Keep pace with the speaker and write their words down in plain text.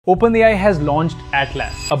OpenAI has launched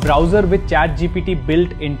Atlas, a browser with ChatGPT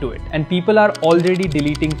built into it, and people are already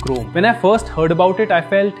deleting Chrome. When I first heard about it, I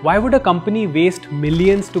felt, why would a company waste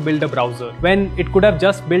millions to build a browser when it could have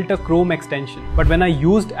just built a Chrome extension? But when I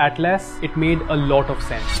used Atlas, it made a lot of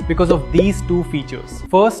sense because of these two features.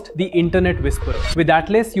 First, the Internet Whisperer. With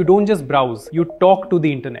Atlas, you don't just browse, you talk to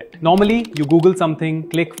the internet. Normally, you Google something,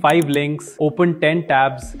 click 5 links, open 10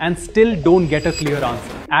 tabs, and still don't get a clear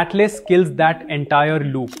answer. Atlas kills that entire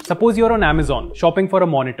loop. Suppose you're on Amazon shopping for a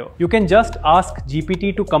monitor. You can just ask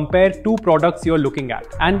GPT to compare two products you're looking at,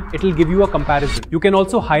 and it'll give you a comparison. You can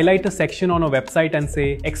also highlight a section on a website and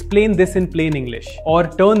say, explain this in plain English, or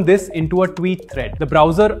turn this into a tweet thread. The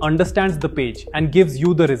browser understands the page and gives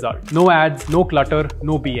you the result. No ads, no clutter,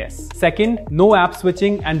 no BS. Second, no app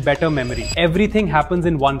switching and better memory. Everything happens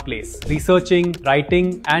in one place. Researching,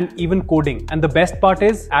 writing, and even coding. And the best part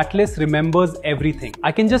is, Atlas remembers everything.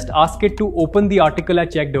 I can just ask it to open the article I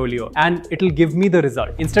checked earlier and it'll give me the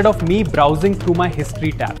result instead of me browsing through my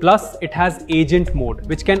history tab. Plus, it has agent mode,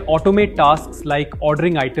 which can automate tasks like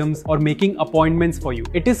ordering items or making appointments for you.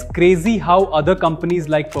 It is crazy how other companies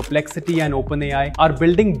like Perplexity and OpenAI are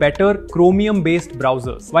building better Chromium-based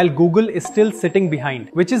browsers, while Google is still sitting behind.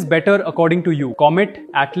 Which is better according to you? Comet,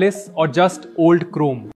 Atlas, or just old Chrome?